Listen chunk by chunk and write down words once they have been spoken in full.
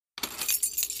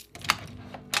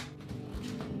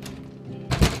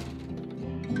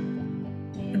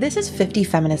This is 50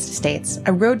 Feminist States,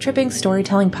 a road-tripping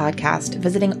storytelling podcast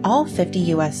visiting all 50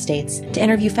 U.S. states to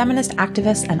interview feminist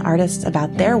activists and artists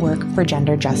about their work for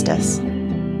gender justice.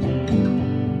 From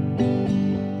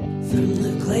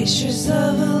the glaciers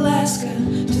of Alaska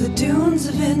to the dunes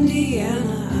of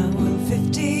Indiana, I want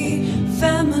 50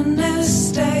 feminist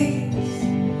states.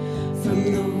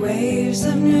 From the waves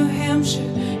of New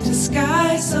Hampshire to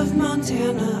skies of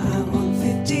Montana, I want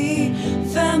 50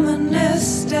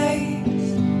 feminist states.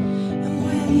 And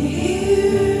when you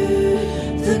hear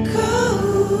the call,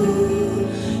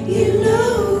 you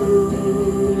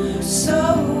know so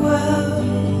well,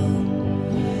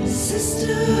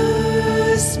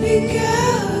 sisters, speak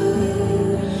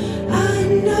out, I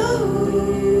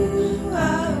know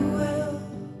I will.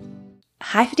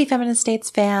 Hi, 50 Feminist States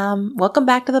fam. Welcome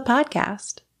back to the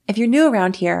podcast. If you're new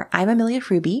around here, I'm Amelia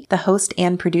Fruby, the host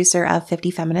and producer of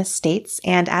 50 Feminist States.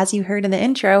 And as you heard in the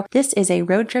intro, this is a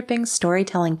road-tripping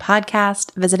storytelling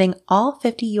podcast visiting all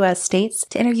 50 U.S. states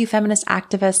to interview feminist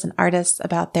activists and artists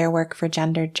about their work for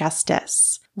gender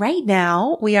justice. Right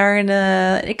now, we are in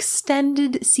an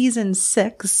extended season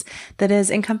 6 that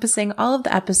is encompassing all of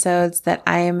the episodes that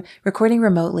I'm recording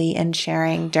remotely and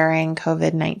sharing during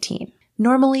COVID-19.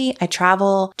 Normally, I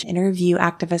travel to interview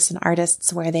activists and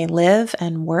artists where they live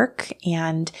and work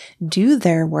and do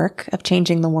their work of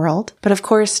changing the world. But of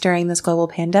course, during this global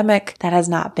pandemic, that has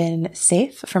not been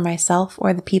safe for myself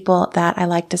or the people that I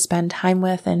like to spend time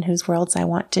with and whose worlds I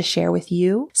want to share with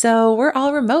you. So we're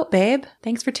all remote, babe.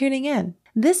 Thanks for tuning in.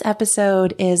 This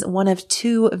episode is one of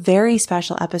 2 very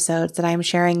special episodes that I'm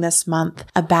sharing this month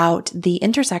about the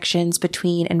intersections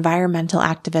between environmental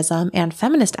activism and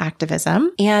feminist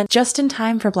activism. And just in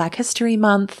time for Black History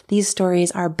Month, these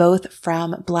stories are both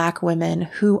from Black women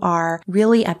who are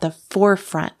really at the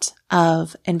forefront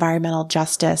of environmental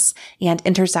justice and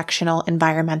intersectional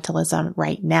environmentalism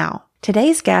right now.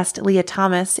 Today's guest, Lia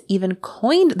Thomas, even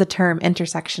coined the term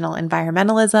intersectional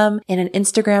environmentalism in an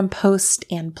Instagram post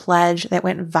and pledge that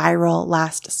went viral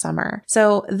last summer.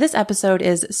 So this episode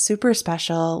is super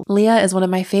special. Lia is one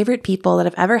of my favorite people that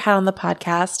I've ever had on the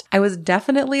podcast. I was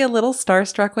definitely a little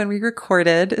starstruck when we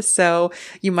recorded, so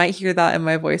you might hear that in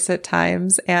my voice at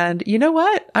times. And you know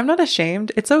what? I'm not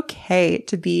ashamed. It's okay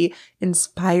to be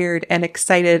inspired and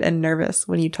excited and nervous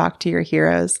when you talk to your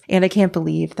heroes. And I can't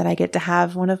believe that I get to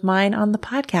have one of mine on the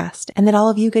podcast and that all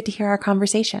of you get to hear our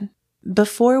conversation.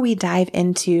 Before we dive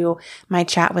into my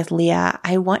chat with Lia,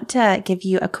 I want to give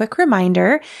you a quick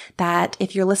reminder that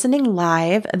if you're listening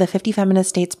live, the 50 Feminist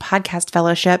States Podcast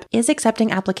Fellowship is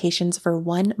accepting applications for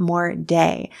one more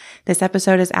day. This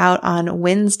episode is out on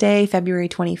Wednesday, February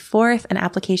 24th, and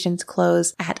applications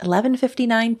close at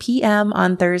 11:59 p.m.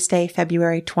 on Thursday,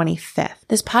 February 25th.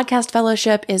 This podcast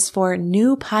fellowship is for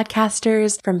new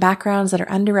podcasters from backgrounds that are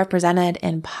underrepresented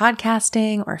in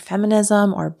podcasting or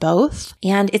feminism or both,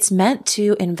 and it's meant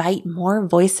to invite more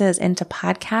voices into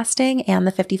podcasting and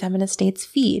the 50 Feminist States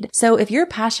feed. So if you're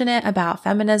passionate about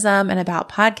feminism and about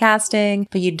podcasting,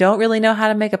 but you don't really know how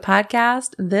to make a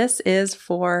podcast, this is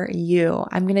for you.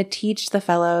 I'm going to teach the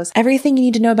fellows everything you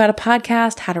need to know about a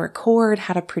podcast, how to record,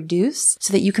 how to produce,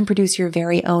 so that you can produce your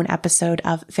very own episode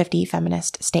of 50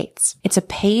 Feminist States. It's a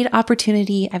paid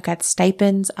opportunity. I've got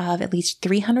stipends of at least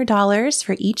 $300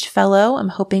 for each fellow. I'm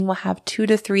hoping we'll have 2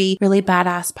 to 3 really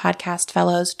badass podcast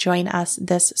fellows join us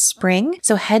this spring.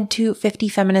 So head to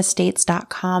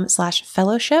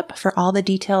 50feministstates.com/fellowship for all the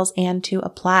details and to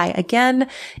apply. Again,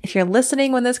 if you're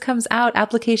listening when this comes out,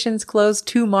 applications close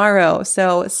tomorrow.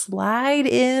 So slide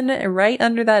in right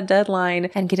under that deadline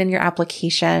and get in your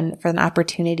application for an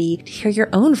opportunity to hear your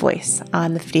own voice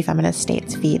on the 50 Feminist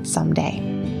States feed someday.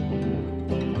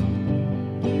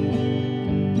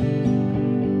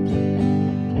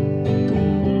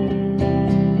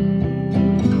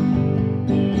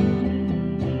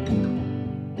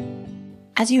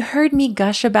 As you heard me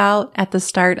gush about at the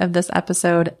start of this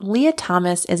episode, Lia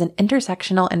Thomas is an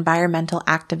intersectional environmental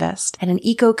activist and an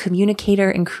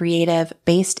eco-communicator and creative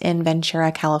based in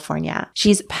Ventura, California.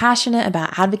 She's passionate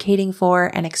about advocating for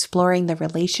and exploring the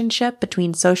relationship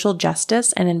between social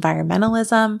justice and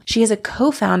environmentalism. She is a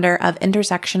co-founder of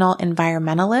Intersectional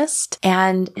Environmentalist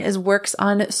and works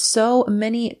on so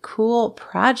many cool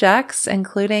projects,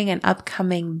 including an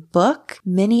upcoming book,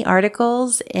 many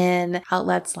articles in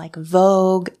outlets like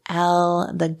Vogue, Elle,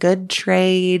 The Good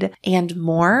Trade, and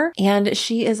more. And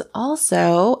she is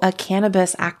also a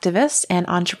cannabis activist and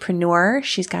entrepreneur.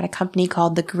 She's got a company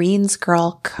called The Greens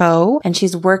Girl Co., and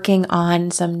she's working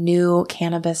on some new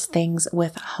cannabis things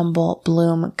with Humble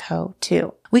Bloom Co.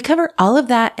 too. We cover all of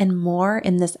that and more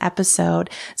in this episode,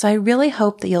 so I really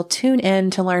hope that you'll tune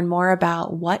in to learn more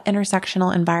about what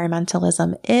intersectional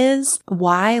environmentalism is,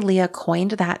 why Leah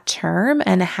coined that term,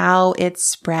 and how it's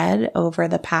spread over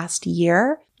the past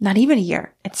year. Not even a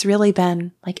year. It's really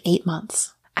been like 8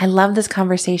 months. I love this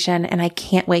conversation and I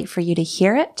can't wait for you to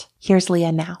hear it. Here's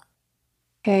Leah now.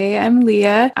 Hey, I'm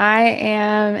Leah. I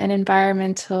am an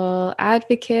environmental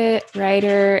advocate,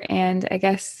 writer, and I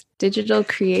guess digital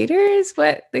creator is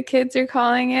what the kids are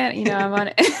calling it. You know, I'm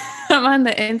on I'm on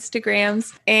the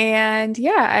Instagrams. And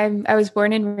yeah, I was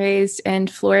born and raised in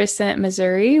Florissant,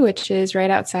 Missouri, which is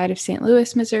right outside of St.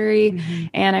 Louis, Missouri. Mm-hmm.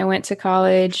 And I went to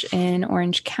college in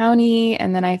Orange County.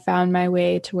 And then I found my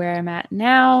way to where I'm at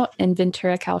now in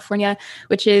Ventura, California,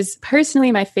 which is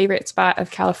personally my favorite spot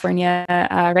of California,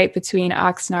 right between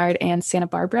Oxnard and Santa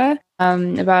Barbara.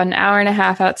 About an hour and a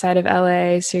half outside of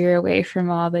LA. So you're away from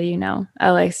all the,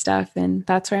 LA stuff. And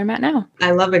that's where I'm at now.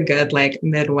 I love a good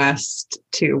Midwest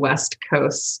to West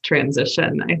Coast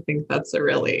transition. I think that's a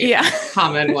really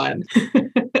common one.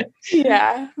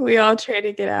 Yeah, we all try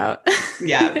to get out.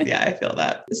 Yeah, I feel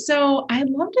that. So I'd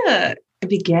love to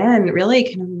begin really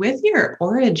kind of with your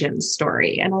origin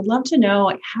story. And I'd love to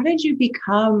know, how did you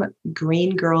become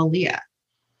Green Girl Leah?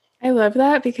 I love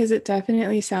that because it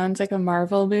definitely sounds like a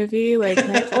Marvel movie, like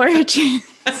my origins.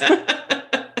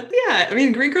 Yeah, I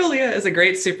mean, Green Girl Leah is a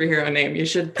great superhero name. You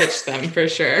should pitch them for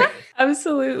sure.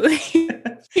 Absolutely.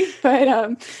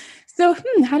 But so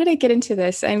how did I get into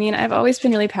this? I mean, I've always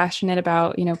been really passionate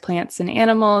about, plants and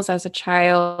animals. As a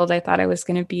child, I thought I was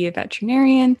going to be a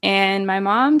veterinarian. And my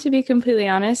mom, to be completely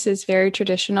honest, is very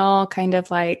traditional, kind of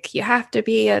like, you have to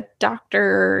be a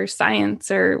doctor or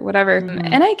science or whatever. Mm.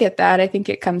 And I get that. I think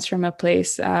it comes from a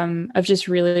place of just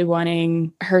really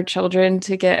wanting her children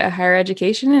to get a higher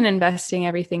education and investing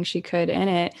everything she could in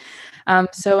it.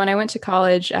 So when I went to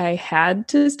college, I had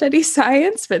to study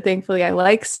science, but thankfully I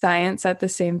like science at the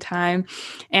same time.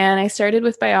 And I started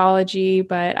with biology,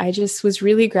 but I just was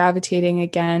really gravitating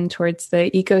again towards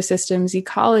the ecosystems,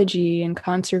 ecology, and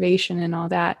conservation and all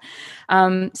that.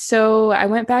 So I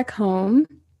went back home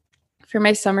for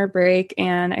my summer break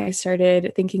and I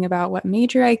started thinking about what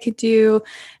major I could do.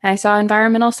 And I saw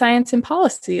environmental science and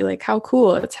policy, like how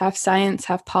cool. It's half science,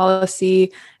 half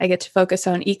policy. I get to focus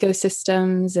on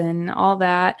ecosystems and all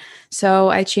that. So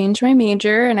I changed my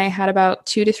major and I had about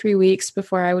 2 to 3 weeks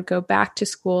before I would go back to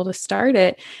school to start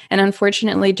it. And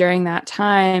unfortunately, during that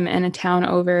time in a town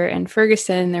over in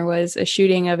Ferguson, there was a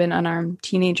shooting of an unarmed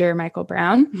teenager, Michael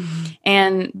Brown. Mm-hmm.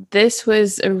 And this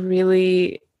was a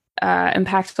really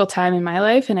impactful time in my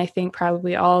life. And I think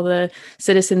probably all the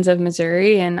citizens of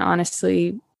Missouri and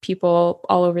honestly, people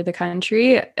all over the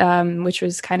country, which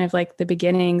was kind of like the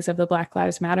beginnings of the Black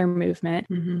Lives Matter movement.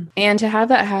 Mm-hmm. And to have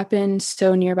that happen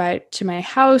so nearby to my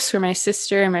house where my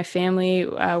sister and my family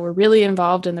were really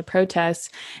involved in the protests,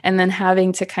 and then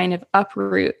having to kind of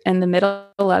uproot in the middle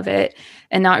of it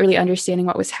and not really understanding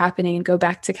what was happening and go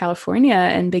back to California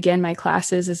and begin my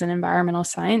classes as an environmental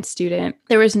science student.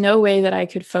 There was no way that I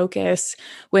could focus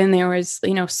when there was,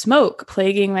 smoke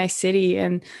plaguing my city.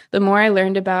 And the more I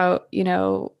learned about,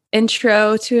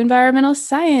 intro to environmental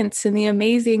science and the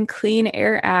amazing Clean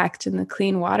Air Act and the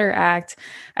Clean Water Act,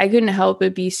 I couldn't help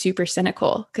but be super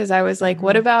cynical because I was like,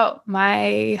 what about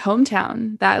my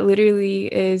hometown that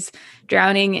literally is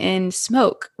drowning in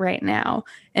smoke right now?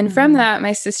 And from that,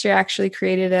 my sister actually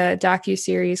created a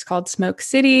docuseries called Smoke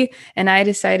City, and I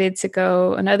decided to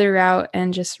go another route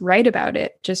and just write about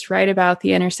it, just write about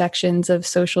the intersections of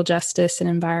social justice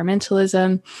and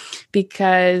environmentalism,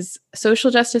 because social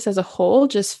justice as a whole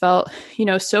just felt,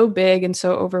 so big and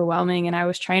so overwhelming. And I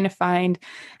was trying to find,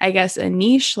 I guess, a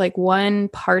niche, like one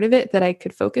part of it that I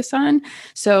could focus on.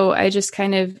 So I just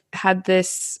kind of had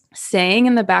this saying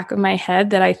in the back of my head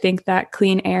that I think that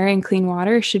clean air and clean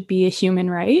water should be a human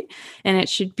right, and it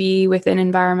should be within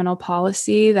environmental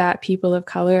policy that people of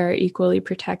color are equally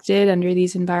protected under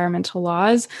these environmental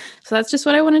laws. So that's just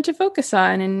what I wanted to focus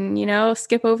on, and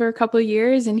skip over a couple of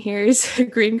years, and here's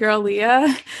Green Girl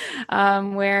Leah,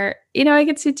 where I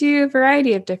get to do a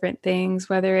variety of different things,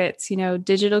 whether it's,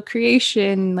 digital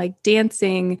creation, like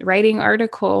dancing, writing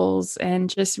articles, and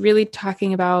just really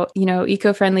talking about,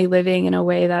 eco-friendly living in a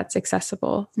way that's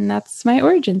accessible. And that's my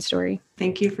origin story.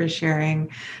 Thank you for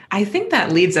sharing. I think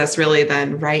that leads us really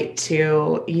then right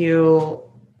to you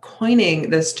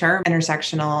coining this term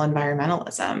intersectional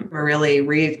environmentalism. We're really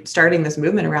restarting this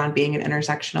movement around being an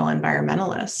intersectional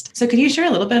environmentalist. So could you share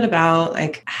a little bit about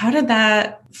how did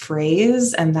that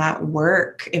phrase and that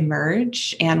work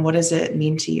emerge, and what does it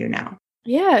mean to you now?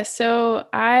 Yeah. So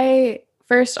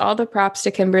first, all the props to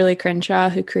Kimberly Crenshaw,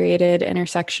 who created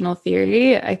intersectional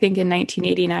theory, I think in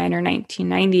 1989 or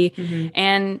 1990.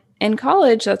 And in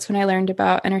college, that's when I learned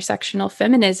about intersectional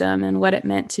feminism and what it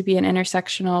meant to be an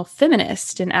intersectional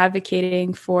feminist and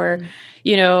advocating for,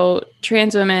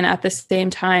 trans women at the same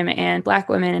time and Black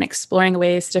women, and exploring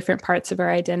ways different parts of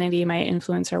our identity might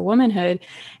influence our womanhood.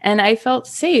 And I felt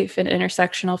safe in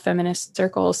intersectional feminist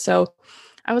circles. So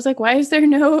I was like, why is there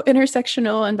no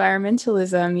intersectional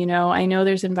environmentalism? I know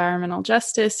there's environmental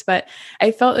justice, but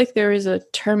I felt like there was a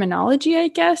terminology, I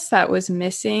guess, that was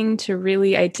missing to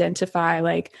really identify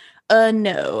like,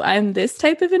 no, I'm this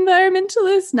type of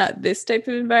environmentalist, not this type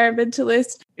of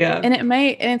environmentalist. Yeah. And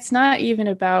it's not even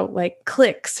about like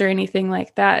cliques or anything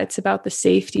like that. It's about the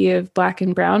safety of Black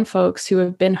and brown folks who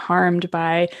have been harmed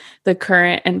by the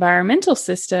current environmental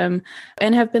system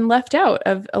and have been left out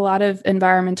of a lot of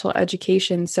environmental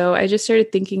education. So I just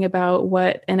started thinking about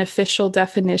what an official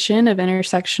definition of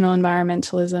intersectional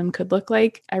environmentalism could look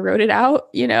like. I wrote it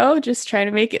out, just trying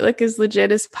to make it look as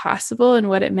legit as possible and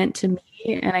what it meant to me.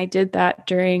 And I did that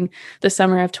during the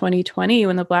summer of 2020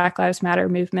 when the Black Lives Matter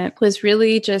movement was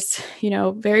really just,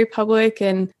 very public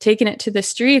and taking it to the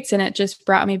streets. And it just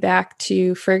brought me back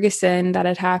to Ferguson that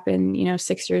had happened,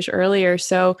 6 years earlier.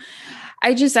 So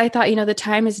I thought, the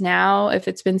time is now. If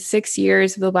it's been 6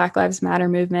 years of the Black Lives Matter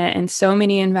movement and so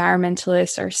many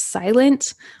environmentalists are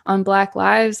silent on Black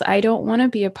lives, I don't want to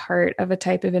be a part of a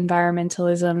type of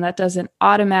environmentalism that doesn't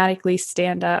automatically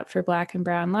stand up for Black and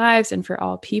brown lives and for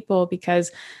all people,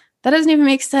 because that doesn't even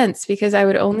make sense, because I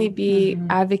would only be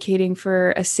advocating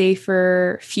for a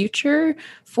safer future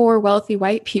for wealthy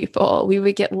white people. We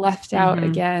would get left out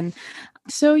again.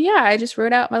 So yeah, I just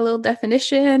wrote out my little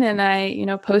definition and I,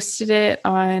 posted it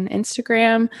on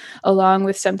Instagram along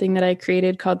with something that I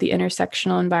created called the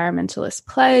Intersectional Environmentalist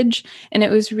Pledge. And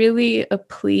it was really a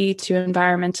plea to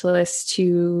environmentalists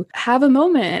to have a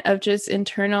moment of just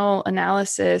internal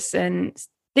analysis and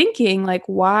thinking like,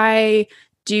 why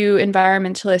do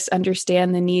environmentalists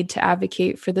understand the need to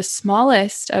advocate for the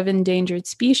smallest of endangered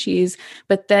species,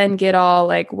 but then get all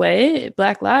like, what?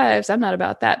 Black lives? I'm not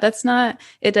about that.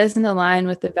 It doesn't align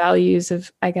with the values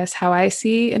of, I guess, how I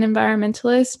see an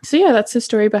environmentalist. So yeah, that's the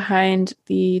story behind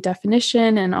the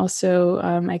definition and also,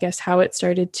 I guess, how it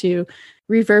started to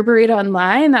reverberate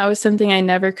online. That was something I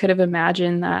never could have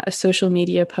imagined, that a social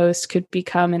media post could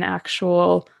become an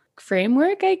actual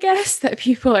framework, I guess, that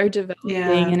people are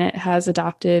developing. And it has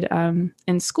adopted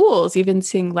in schools, even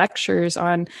seeing lectures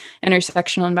on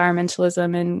intersectional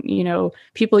environmentalism and,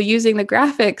 people using the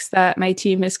graphics that my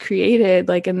team has created,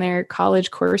 like in their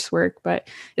college coursework. But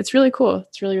it's really cool.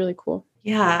 It's really, really cool.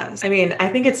 Yeah. I mean, I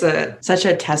think it's such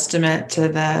a testament to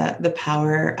the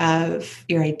power of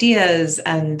your ideas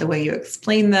and the way you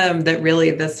explain them, that really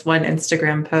this one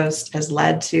Instagram post has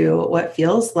led to what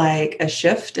feels like a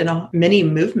shift in many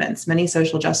movements, many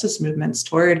social justice movements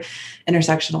toward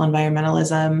intersectional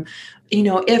environmentalism.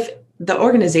 If the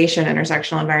organization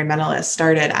Intersectional Environmentalists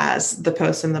started as the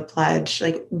post and the pledge,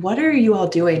 like, what are you all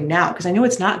doing now? Because I know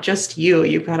it's not just you.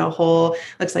 You've got a whole,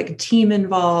 looks like a team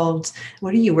involved.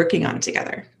 What are you working on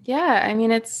together? Yeah, I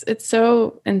mean, it's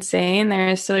so insane.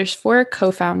 There's 4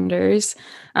 co-founders.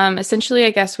 Essentially, I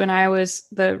guess when I was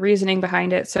the reasoning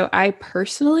behind it. So I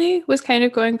personally was kind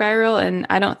of going viral, and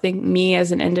I don't think me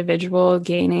as an individual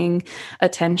gaining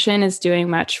attention is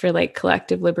doing much for like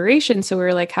collective liberation. So we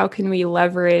were like, how can we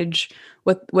leverage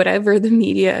whatever the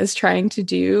media is trying to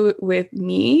do with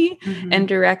me and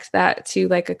direct that to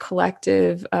like a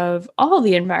collective of all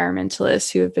the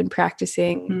environmentalists who have been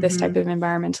practicing this type of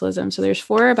environmentalism. So there's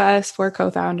 4 of us, 4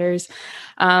 co-founders.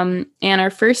 And our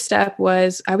first step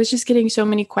was, I was just getting so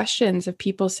many questions of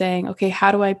people saying, okay,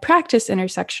 how do I practice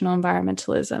intersectional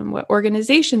environmentalism? What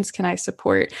organizations can I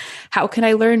support? How can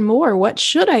I learn more? What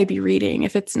should I be reading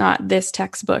if it's not this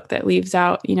textbook that leaves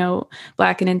out,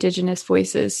 Black and Indigenous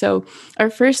voices? So our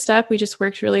first step, we just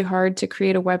worked really hard to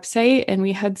create a website, and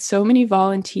we had so many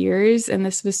volunteers, and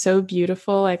this was so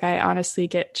beautiful. Like, I honestly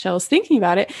get chills thinking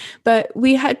about it, but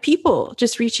we had people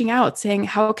just reaching out saying,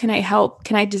 how can I help?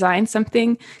 Can I design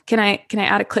something? Can I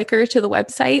add a clicker to the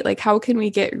website? Like, how can we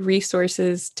get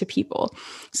resources to people?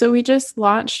 So we just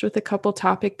launched with a couple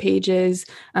topic pages,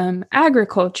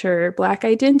 agriculture, Black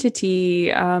identity,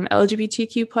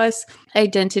 LGBTQ plus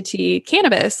identity,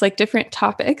 cannabis, like different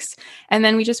topics. And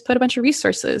then we just put a bunch of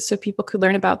resources so people could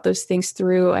learn about those things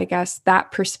through, I guess,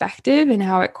 that perspective and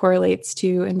how it correlates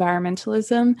to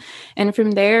environmentalism. And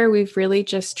from there, we've really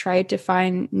just tried to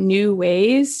find new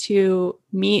ways to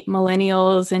meet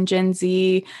millennials and Gen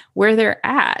Z where they're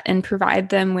at and provide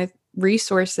them with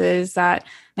resources that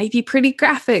might be pretty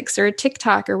graphics or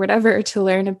TikTok or whatever to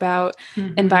learn about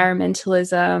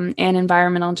environmentalism and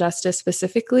environmental justice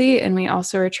specifically. And we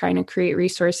also are trying to create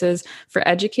resources for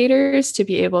educators to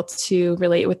be able to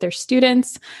relate with their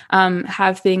students,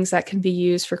 have things that can be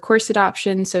used for course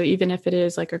adoption. So even if it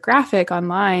is like a graphic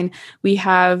online, we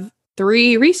have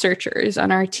 3 researchers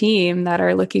on our team that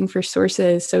are looking for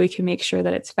sources so we can make sure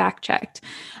that it's fact checked.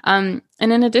 And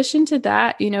in addition to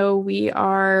that, we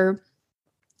are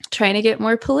trying to get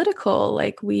more political.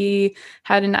 Like we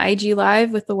had an IG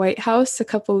Live with the White House a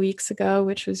couple weeks ago,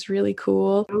 which was really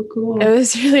cool. Oh, cool. It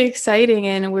was really exciting.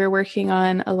 And we're working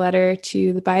on a letter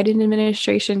to the Biden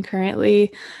administration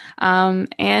currently.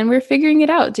 And we're figuring it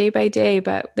out day by day,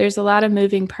 but there's a lot of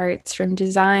moving parts from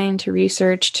design to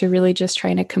research to really just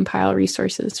trying to compile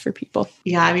resources for people.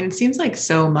 Yeah, I mean, it seems like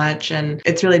so much. And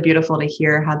it's really beautiful to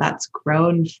hear how that's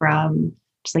grown from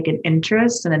just like an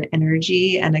interest and an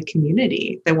energy and a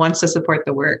community that wants to support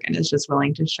the work and is just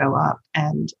willing to show up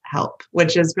and help,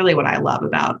 which is really what I love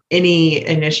about any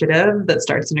initiative that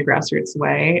starts in a grassroots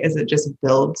way, is it just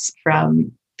builds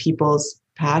from people's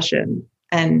passion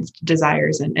and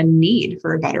desires and need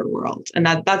for a better world. And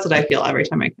that's what I feel every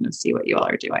time I kind of see what you all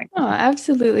are doing. Oh,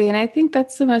 absolutely. And I think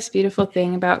that's the most beautiful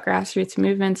thing about grassroots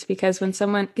movements, because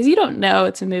because you don't know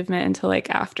it's a movement until like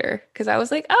after, because I was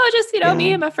like, oh, just,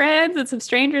 me and my friends and some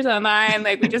strangers online,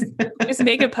 like we just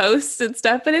make a post and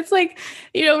stuff. But it's like,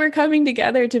 we're coming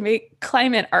together to make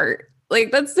climate art. Like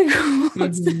that's the cool.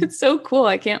 It's so cool.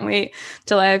 I can't wait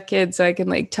till I have kids so I can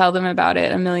like tell them about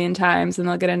it a million times and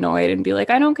they'll get annoyed and be like,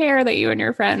 I don't care that you and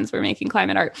your friends were making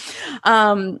climate art.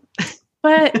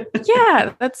 But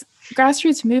yeah, that's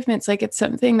grassroots movements. Like it's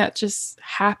something that just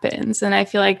happens. And I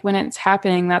feel like when it's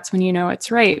happening, that's when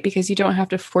it's right, because you don't have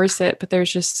to force it, but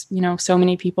there's just, so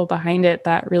many people behind it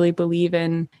that really believe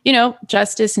in,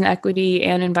 justice and equity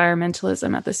and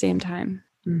environmentalism at the same time.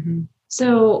 Mm-hmm.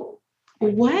 So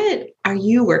what are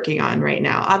you working on right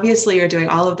now? Obviously, you're doing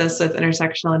all of this with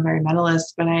Intersectional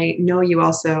Environmentalists, but I know you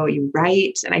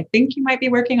write, and I think you might be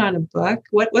working on a book.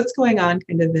 What's going on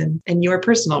kind of in your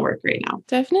personal work right now?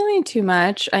 Definitely too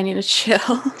much. I need to chill.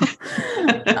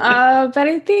 But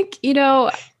I think,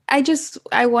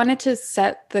 I wanted to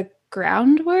set the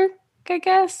groundwork, I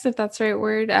guess, if that's the right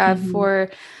word, for,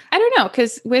 I don't know,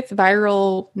 because with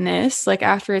viralness, like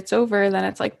after it's over, then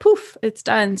it's like, poof, it's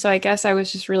done. So I guess I was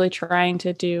just really trying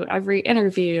to do every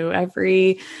interview,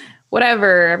 every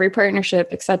partnership,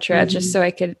 etc., just so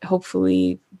I could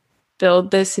hopefully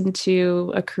build this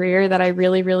into a career that I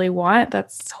really, really want.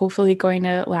 That's hopefully going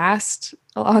to last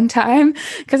a long time,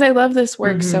 because I love this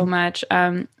work so much.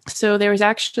 So there was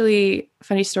actually a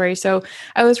funny story. So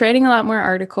I was writing a lot more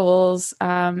articles,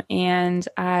 and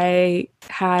I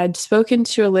had spoken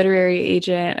to a literary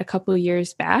agent a couple of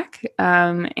years back,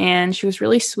 and she was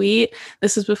really sweet.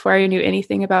 This was before I knew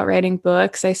anything about writing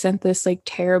books. I sent this like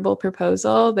terrible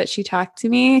proposal, but she talked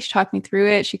me through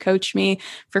it. She coached me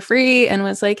for free and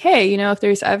was like, hey, if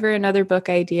there's ever another book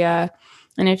idea,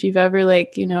 and if you've ever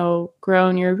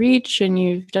grown your reach and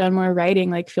you've done more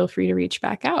writing, feel free to reach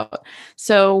back out.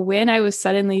 So when I was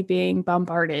suddenly being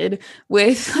bombarded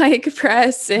with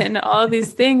press and all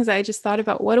these things, I just thought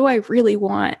about, what do I really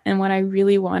want? And what I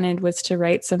really wanted was to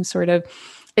write some sort of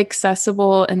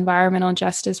accessible environmental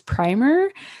justice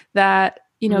primer that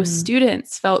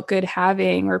students felt good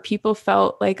having, or people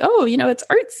felt like, oh, it's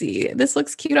artsy. This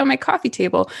looks cute on my coffee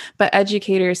table. But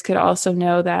educators could also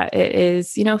know that it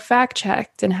is, fact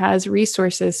checked and has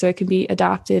resources so it can be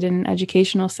adopted in an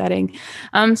educational setting.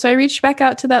 So I reached back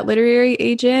out to that literary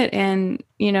agent, and,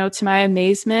 to my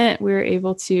amazement, we were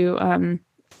able to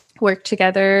work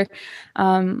together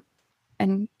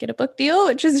and get a book deal,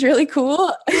 which is really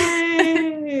cool.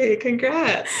 Yay,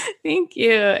 congrats. Thank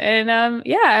you. And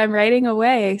I'm writing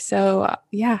away. So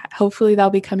hopefully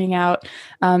that'll be coming out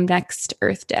next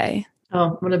Earth Day.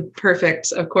 Oh, what a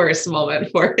perfect, of course,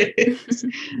 moment for it.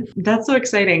 That's so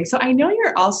exciting. So I know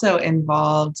you're also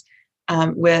involved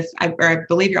I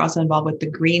believe you're also involved with the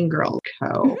Green Girl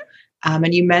Co.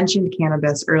 And you mentioned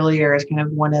cannabis earlier as kind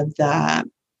of one of the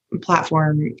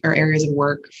platform or areas of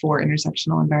work for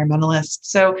intersectional environmentalists.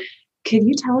 So could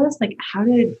you tell us, how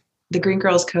did the Green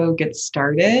Girls Co. get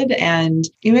started? And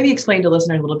you maybe explain to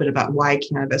listeners a little bit about why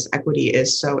cannabis equity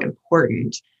is so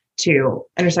important to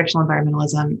intersectional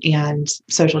environmentalism and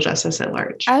social justice at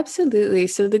large. Absolutely.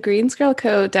 So the Greens Girl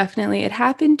Co. definitely, it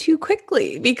happened too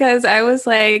quickly, because I was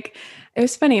like, it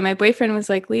was funny. My boyfriend was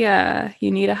like, Leah,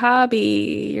 you need a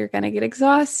hobby. You're going to get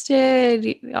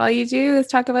exhausted. All you do is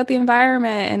talk about the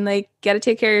environment and got to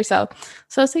take care of yourself.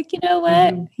 So I was like, you know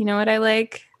what? You know what I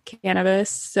like? Cannabis.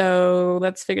 So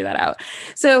let's figure that out.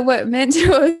 So what meant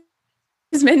to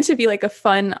was meant to be like a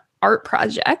fun art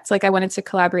project. Like I wanted to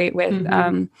collaborate with,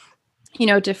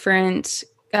 different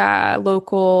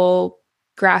local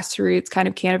grassroots kind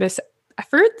of cannabis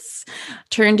efforts,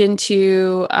 turned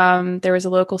into, there was a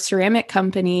local ceramic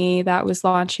company that was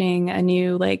launching a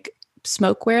new like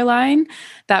smokeware line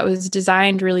that was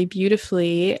designed really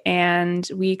beautifully. And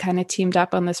we kind of teamed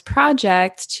up on this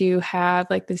project to have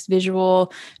like this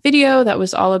visual video that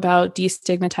was all about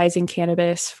destigmatizing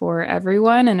cannabis for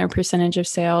everyone and a percentage of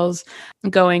sales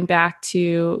going back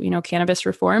to, cannabis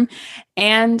reform.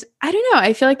 And I don't know,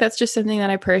 I feel like that's just something that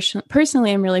I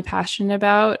personally am really passionate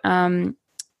about.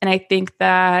 And I think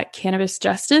that cannabis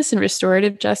justice and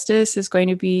restorative justice is going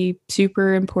to be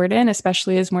super important,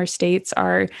 especially as more states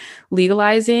are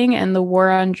legalizing. And the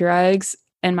war on drugs,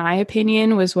 in my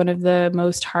opinion, was one of the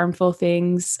most harmful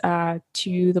things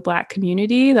to the Black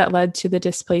community that led to the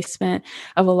displacement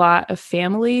of a lot of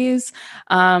families,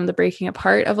 the breaking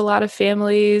apart of a lot of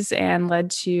families, and led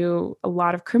to a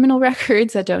lot of criminal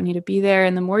records that don't need to be there.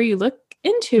 And the more you look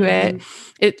into it,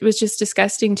 it was just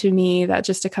disgusting to me that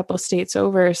just a couple states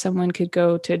over, someone could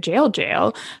go to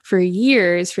jail for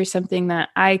years for something that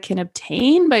I can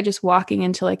obtain by just walking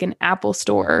into like an Apple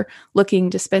store looking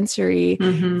dispensary.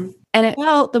 And it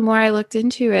felt, the more I looked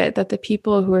into it, that the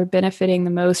people who are benefiting the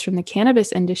most from the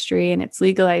cannabis industry and its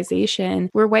legalization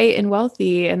were white and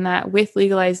wealthy, and that with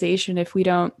legalization, if we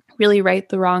don't really right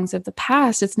the wrongs of the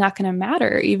past, it's not going to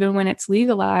matter. Even when it's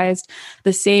legalized,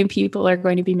 the same people are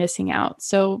going to be missing out.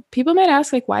 So people might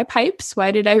ask, like, why pipes?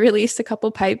 Why did I release a couple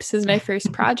pipes as my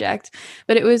first project?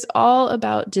 But it was all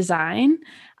about design.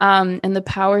 And the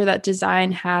power that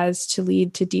design has to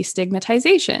lead to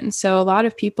destigmatization. So a lot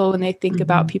of people, when they think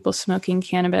about people smoking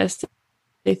cannabis,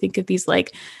 they think of these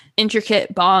like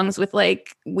intricate bongs with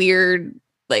like weird,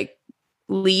 like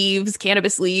leaves,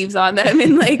 cannabis leaves on them,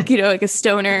 and like, like a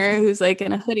stoner who's like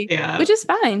in a hoodie, which is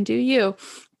fine, do you.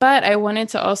 But I wanted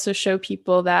to also show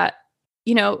people that,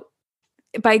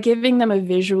 by giving them a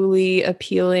visually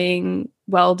appealing,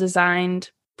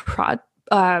 well-designed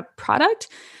product,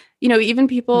 even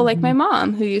people like my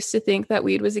mom, who used to think that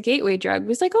weed was a gateway drug,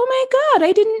 was like, oh my God,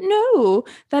 I didn't know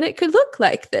that it could look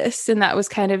like this. And that was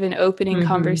kind of an opening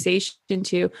conversation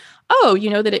to,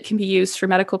 that it can be used for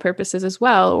medical purposes as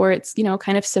well. Or it's,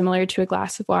 kind of similar to a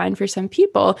glass of wine for some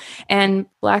people. And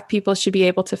Black people should be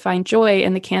able to find joy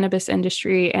in the cannabis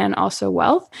industry and also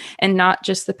wealth, and not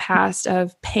just the past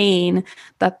of pain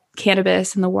that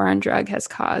cannabis and the war on drug has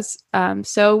caused.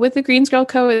 So with the Greens Girl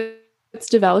Co., it's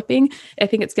developing. I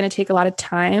think it's going to take a lot of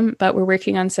time, but we're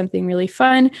working on something really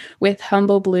fun with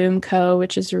Humble Bloom Co.,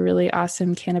 which is a really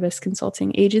awesome cannabis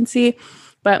consulting agency.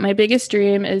 But my biggest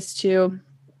dream is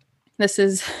this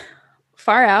is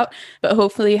far out, but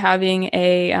hopefully having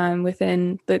a,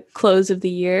 within the close of the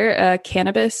year, a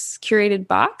cannabis curated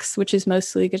box, which is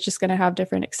mostly just going to have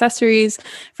different accessories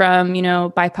from,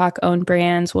 BIPOC owned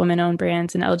brands, women owned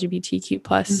brands, and LGBTQ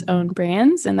plus owned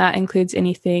brands. And that includes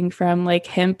anything from like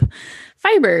hemp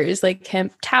fibers, like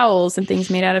hemp towels and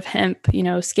things made out of hemp,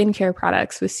 skincare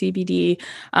products with CBD,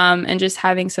 and just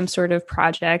having some sort of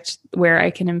project where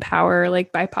I can empower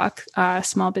like BIPOC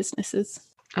small businesses.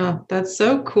 Oh, that's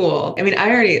so cool. I mean,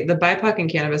 the BIPOC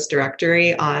and Cannabis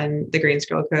directory on the Greens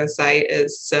Girl Co. site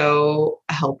is so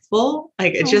helpful.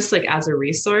 Like, it's just like as a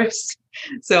resource.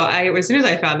 So as soon as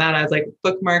I found that, I was like,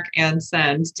 bookmark and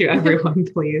send to everyone,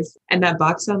 please. And that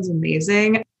box sounds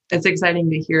amazing. It's exciting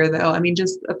to hear, though. I mean,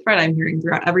 just a thread I'm hearing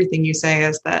throughout everything you say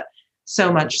is that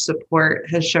so much support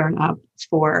has shown up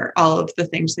for all of the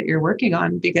things that you're working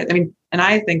on, and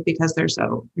I think because they're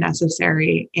so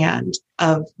necessary and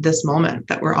of this moment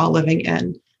that we're all living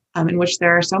in which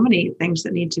there are so many things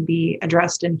that need to be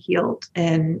addressed and healed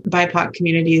in BIPOC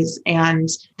communities and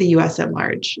the US at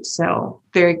large. So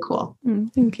very cool.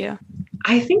 Thank you.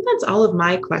 I think that's all of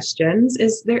my questions.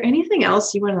 Is there anything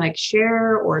else you want to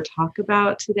share or talk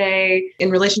about today in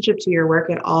relationship to your work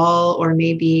at all, or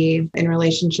maybe in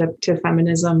relationship to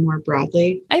feminism more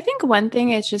broadly? I think one thing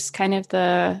is just kind of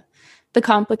the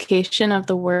complication of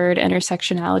the word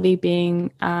intersectionality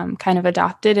being kind of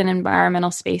adopted in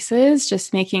environmental spaces,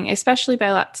 just making, especially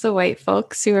by lots of white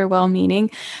folks who are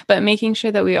well-meaning, but making sure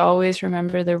that we always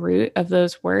remember the root of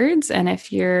those words. And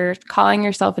if you're calling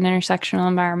yourself an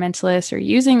intersectional environmentalist or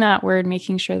using that word,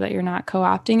 making sure that you're not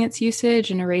co-opting its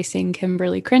usage and erasing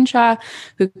Kimberly Crenshaw,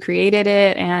 who created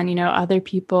it, and, other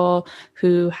people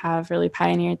who have really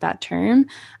pioneered that term.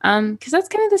 Because that's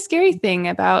kind of the scary thing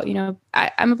about,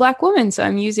 I'm a Black woman, so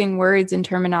I'm using words and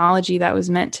terminology that was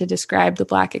meant to describe the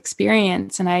Black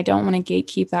experience. And I don't want to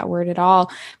gatekeep that word at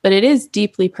all, but it is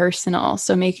deeply personal.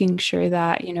 So making sure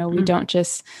that, we don't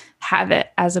just have it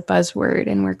as a buzzword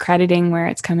and we're crediting where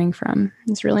it's coming from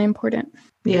is really important.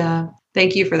 Yeah.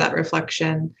 Thank you for that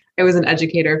reflection. I was an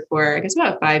educator for, I guess,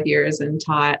 about 5 years and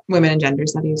taught women and gender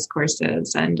studies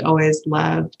courses, and always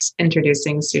loved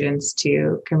introducing students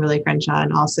to Kimberly Crenshaw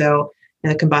and also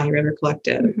the Combahee River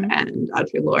Collective and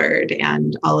Audre Lorde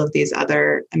and all of these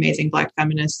other amazing Black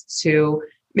feminists who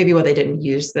maybe while they didn't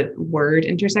use the word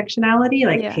intersectionality,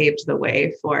 paved the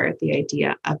way for the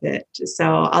idea of it. So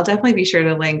I'll definitely be sure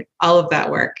to link all of that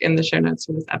work in the show notes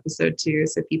for this episode too,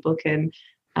 so people can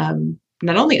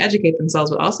not only educate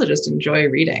themselves, but also just enjoy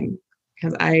reading.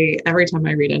 Because every time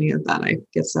I read any of that, I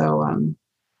get so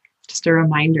just a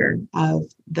reminder of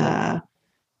the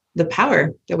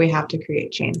power that we have to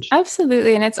create change.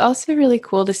 Absolutely. And it's also really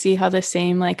cool to see how the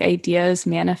same ideas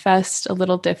manifest a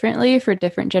little differently for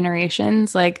different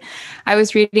generations. Like I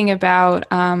was reading about,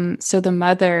 the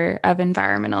mother of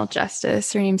environmental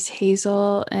justice, her name's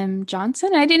Hazel M. Johnson.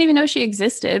 I didn't even know she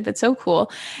existed, but so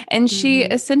cool. And she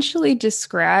essentially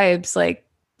describes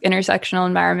intersectional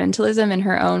environmentalism in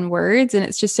her own words. And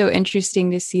it's just so interesting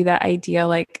to see that idea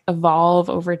evolve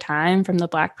over time from the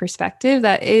Black perspective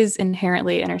that is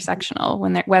inherently intersectional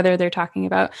whether they're talking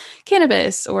about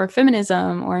cannabis or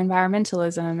feminism or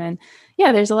environmentalism. And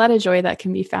yeah, there's a lot of joy that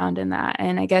can be found in that.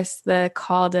 And I guess the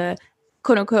call to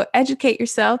quote unquote, educate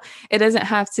yourself. It doesn't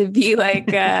have to be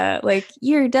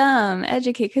you're dumb,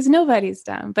 educate, because nobody's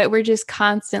dumb, but we're just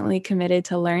constantly committed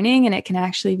to learning. And it can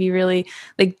actually be really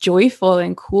joyful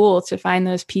and cool to find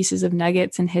those pieces of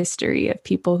nuggets in history of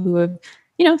people who have,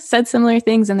 said similar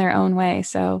things in their own way.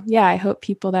 So yeah, I hope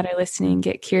people that are listening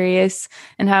get curious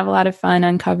and have a lot of fun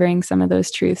uncovering some of those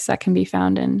truths that can be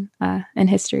found in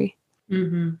history.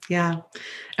 Yeah.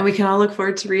 And we can all look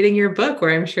forward to reading your book,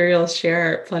 where I'm sure you'll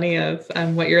share plenty of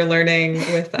what you're learning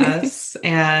with us.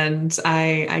 And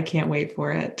I can't wait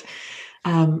for it.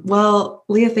 Well,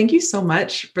 Leah, thank you so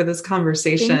much for this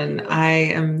conversation. I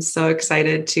am so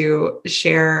excited to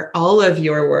share all of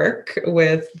your work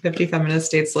with 50 Feminist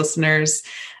States listeners,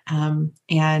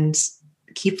 and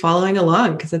keep following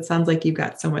along, because it sounds like you've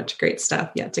got so much great stuff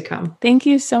yet to come. Thank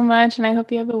you so much. And I hope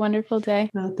you have a wonderful day.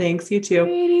 Oh, thanks. You too.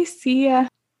 Alrighty, see ya.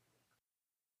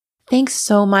 Thanks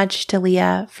so much to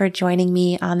Leah for joining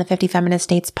me on the 50 Feminist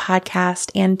States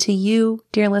podcast, and to you,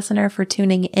 dear listener, for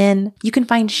tuning in. You can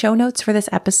find show notes for this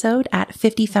episode at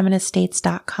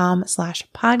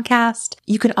 50feministstates.com/podcast.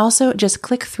 You can also just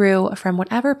click through from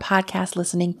whatever podcast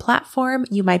listening platform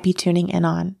you might be tuning in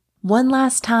on. One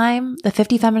last time, the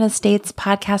 50 Feminist States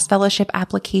podcast fellowship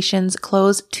applications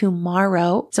close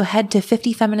tomorrow. So head to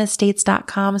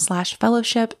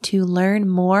 50feministstates.com/fellowship to learn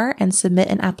more and submit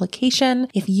an application.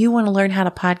 If you want to learn how to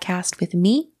podcast with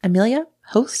me, Amelia,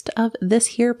 host of this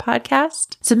here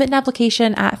podcast, submit an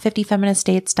application at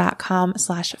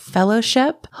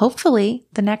 50feministstates.com/fellowship. Hopefully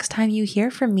the next time you hear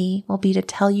from me will be to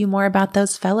tell you more about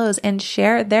those fellows and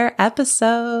share their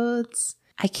episodes.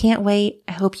 I can't wait.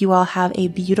 I hope you all have a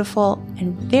beautiful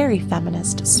and very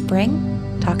feminist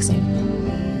spring. Talk soon.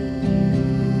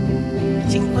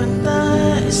 50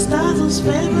 estados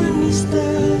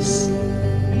feministas.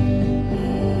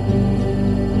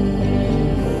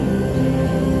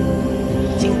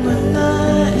 50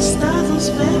 estados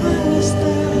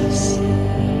feministas.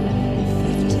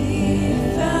 50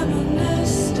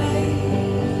 feminist states.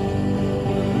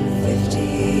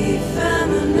 50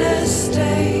 feminist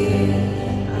states.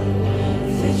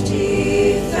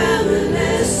 50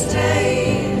 feminist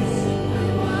states.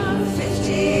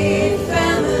 50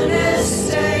 feminist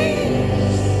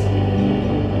states.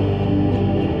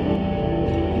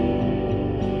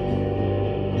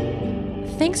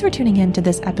 Thanks for tuning in to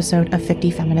this episode of 50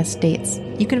 Feminist States.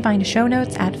 You can find show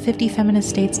notes at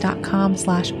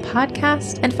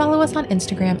 50feministstates.com/podcast and follow us on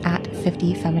Instagram at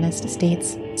 50 Feminist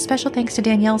States. Special thanks to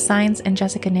Danielle Sines and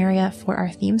Jessica Naria for our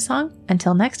theme song.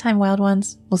 Until next time, wild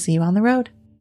ones, we'll see you on the road.